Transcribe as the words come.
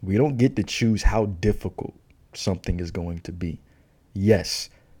We don't get to choose how difficult something is going to be. Yes,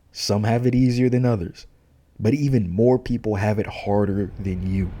 some have it easier than others, but even more people have it harder than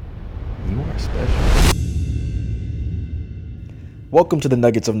you. You are special. Welcome to the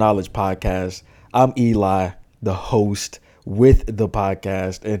Nuggets of Knowledge podcast. I'm Eli, the host with the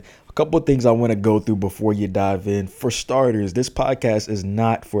podcast, and a couple of things I want to go through before you dive in. For starters, this podcast is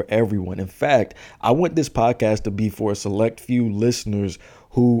not for everyone. In fact, I want this podcast to be for a select few listeners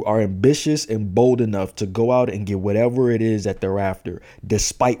who are ambitious and bold enough to go out and get whatever it is that they're after,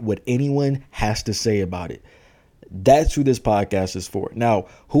 despite what anyone has to say about it. That's who this podcast is for. Now,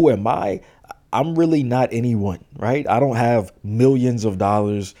 who am I? I'm really not anyone, right? I don't have millions of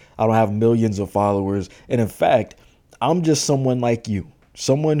dollars. I don't have millions of followers. And in fact, I'm just someone like you,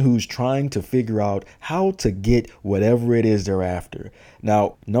 someone who's trying to figure out how to get whatever it is they're after.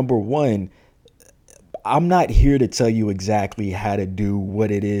 Now, number one, I'm not here to tell you exactly how to do what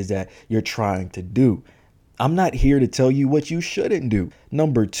it is that you're trying to do. I'm not here to tell you what you shouldn't do.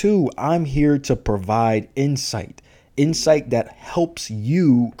 Number two, I'm here to provide insight that helps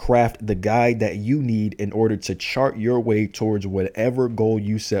you craft the guide that you need in order to chart your way towards whatever goal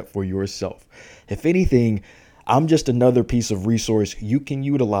you set for yourself. If anything, I'm just another piece of resource you can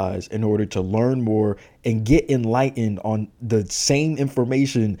utilize in order to learn more and get enlightened on the same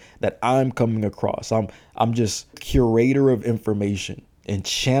information that I'm coming across. I'm just curator of information and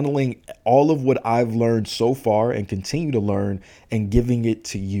channeling all of what I've learned so far and continue to learn and giving it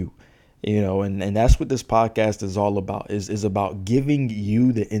to you. And that's what this podcast is all about, is about giving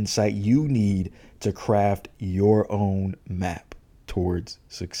you the insight you need to craft your own map towards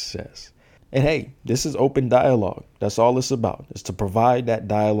success. And hey, this is open dialogue. That's all it's about, is to provide that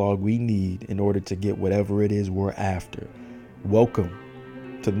dialogue we need in order to get whatever it is we're after. Welcome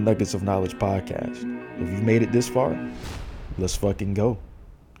to the Nuggets of Knowledge podcast. If you've made it this far, let's fucking go.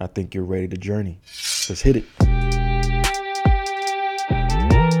 I think you're ready to journey. Let's hit it.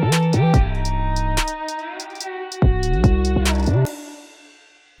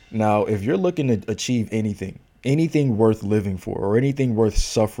 Now, if you're looking to achieve anything worth living for, or anything worth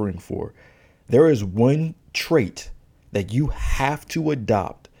suffering for, there is one trait that you have to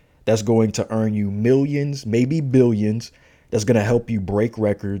adopt that's going to earn you millions, maybe billions, that's going to help you break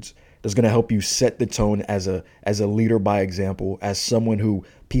records, that's going to help you set the tone as a leader by example, as someone who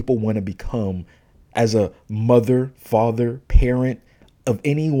people want to become, as a mother, father, parent, of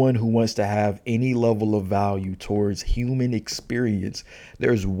anyone who wants to have any level of value towards human experience.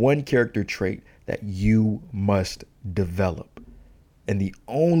 There's one character trait that you must develop. And the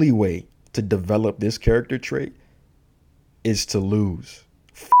only way to develop this character trait is to lose,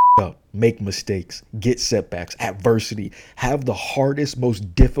 up, make mistakes, get setbacks, adversity, have the hardest,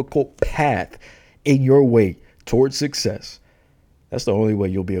 most difficult path in your way towards success. That's the only way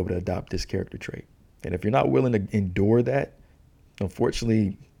you'll be able to adopt this character trait. And if you're not willing to endure that,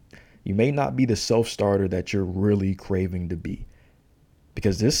 unfortunately, you may not be the self-starter that you're really craving to be.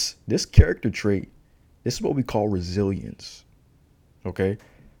 Because this character trait, this is what we call resilience. Okay?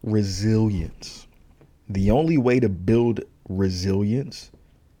 Resilience. The only way to build resilience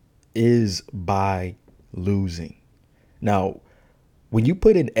is by losing. Now, when you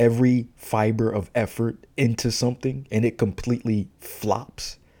put in every fiber of effort into something and it completely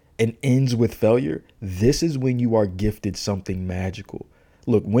flops and ends with failure, this is when you are gifted something magical.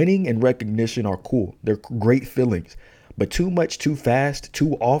 Look, winning and recognition are cool. They're great feelings, but too much, too fast,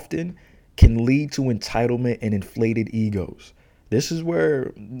 too often can lead to entitlement and inflated egos. This is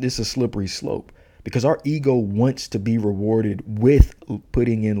where this is a slippery slope, because our ego wants to be rewarded with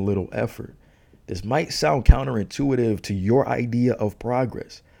putting in little effort. This might sound counterintuitive to your idea of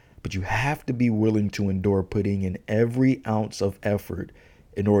progress, but you have to be willing to endure putting in every ounce of effort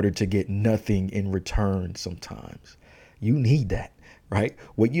in order to get nothing in return sometimes. You need that, right?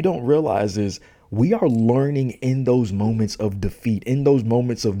 What you don't realize is we are learning in those moments of defeat, in those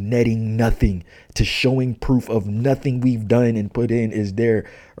moments of netting nothing to showing proof of nothing we've done and put in is there,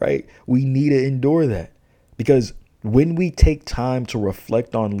 right? We need to endure that, because when we take time to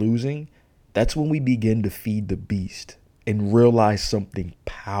reflect on losing, that's when we begin to feed the beast and realize something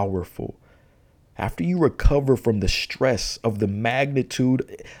powerful. After you recover from the stress of the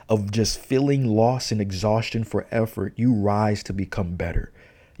magnitude of just feeling loss and exhaustion for effort, you rise to become better.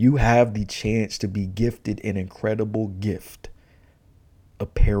 You have the chance to be gifted an incredible gift, a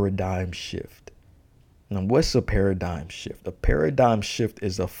paradigm shift. Now, what's a paradigm shift? A paradigm shift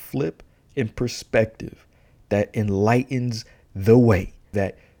is a flip in perspective that enlightens the way,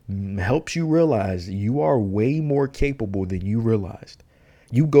 that helps you realize you are way more capable than you realized.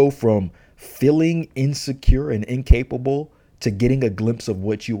 You go from feeling insecure and incapable to getting a glimpse of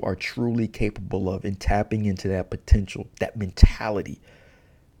what you are truly capable of and tapping into that potential, that mentality,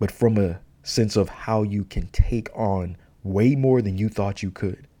 but from a sense of how you can take on way more than you thought you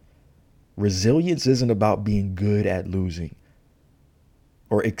could. Resilience isn't about being good at losing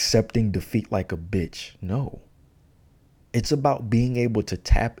or accepting defeat like a bitch. No. It's about being able to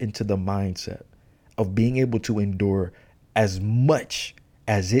tap into the mindset of being able to endure as much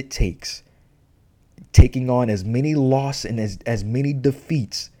as it takes, taking on as many losses and as many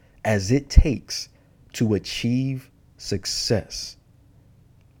defeats as it takes to achieve success.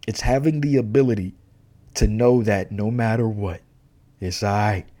 It's having the ability to know that no matter what, it's all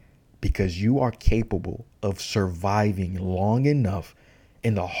right, because you are capable of surviving long enough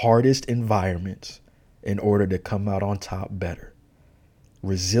in the hardest environments in order to come out on top better.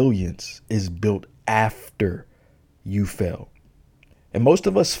 Resilience is built after you fail. And most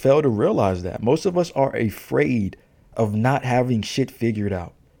of us fail to realize that. Most of us are afraid of not having shit figured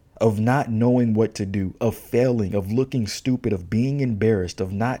out, of not knowing what to do, of failing, of looking stupid, of being embarrassed,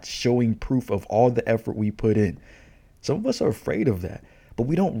 of not showing proof of all the effort we put in. Some of us are afraid of that, but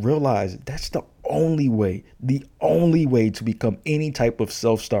we don't realize that's the only way to become any type of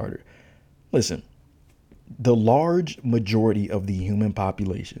self-starter. Listen, the large majority of the human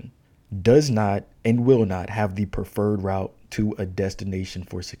population does not and will not have the preferred route to a destination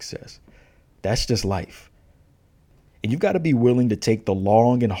for success. That's just life. And you've got to be willing to take the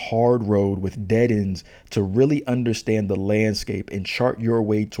long and hard road with dead ends to really understand the landscape and chart your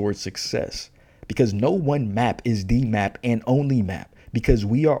way towards success. Because no one map is the map and only map, because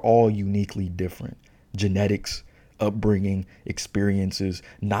we are all uniquely different. Genetics, upbringing, experiences,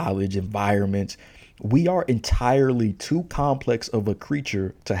 knowledge, environments. We are entirely too complex of a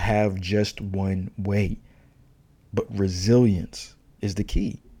creature to have just one way. But resilience is the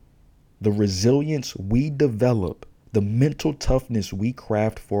key. The resilience we develop, the mental toughness we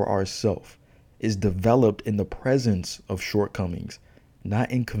craft for ourselves, is developed in the presence of shortcomings,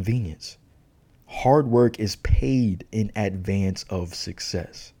 not inconvenience. Hard work is paid in advance of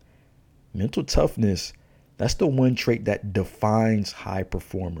success. Mental toughness, that's the one trait that defines high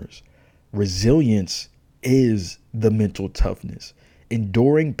performers. Resilience is the mental toughness.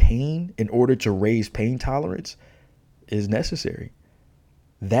 Enduring pain in order to raise pain tolerance is necessary.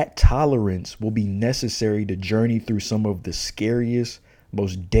 That tolerance will be necessary to journey through some of the scariest,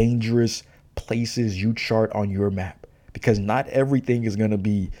 most dangerous places you chart on your map. Because not everything is going to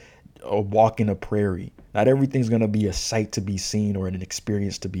be a walk in a prairie. Not everything's going to be a sight to be seen or an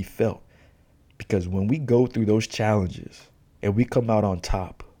experience to be felt. Because when we go through those challenges and we come out on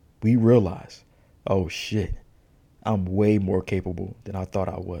top, we realize, oh shit, I'm way more capable than I thought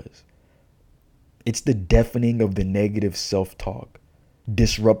I was. It's the deafening of the negative self-talk,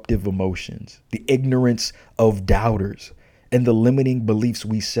 disruptive emotions, the ignorance of doubters, and the limiting beliefs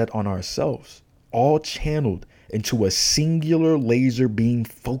we set on ourselves, all channeled into a singular laser beam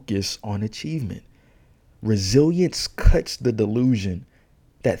focus on achievement. Resilience cuts the delusion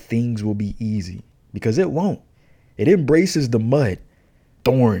that things will be easy, because it won't. It embraces the mud.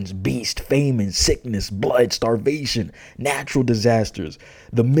 Thorns, beast, famine, sickness, blood, starvation, natural disasters,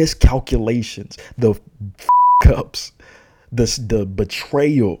 the miscalculations, the ups, the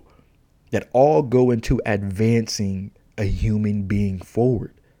betrayal that all go into advancing a human being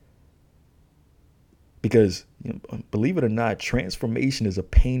forward. Because, believe it or not, transformation is a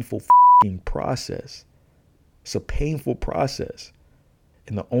painful process. It's a painful process.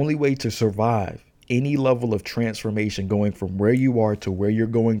 And the only way to survive any level of transformation going from where you are to where you're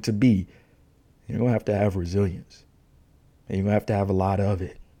going to be, you're going to have resilience. And you're going to have a lot of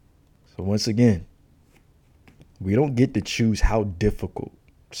it. So once again, we don't get to choose how difficult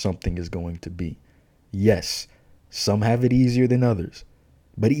something is going to be. Yes, some have it easier than others,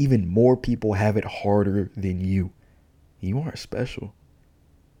 but even more people have it harder than you. You aren't special.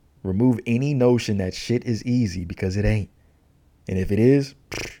 Remove any notion that shit is easy, because it ain't. And if it is,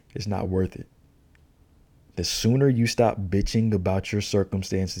 it's not worth it. The sooner you stop bitching about your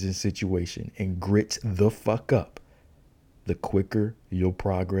circumstances and situation and grit the fuck up, the quicker you'll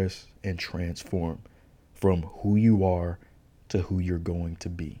progress and transform from who you are to who you're going to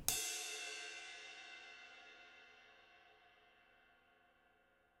be.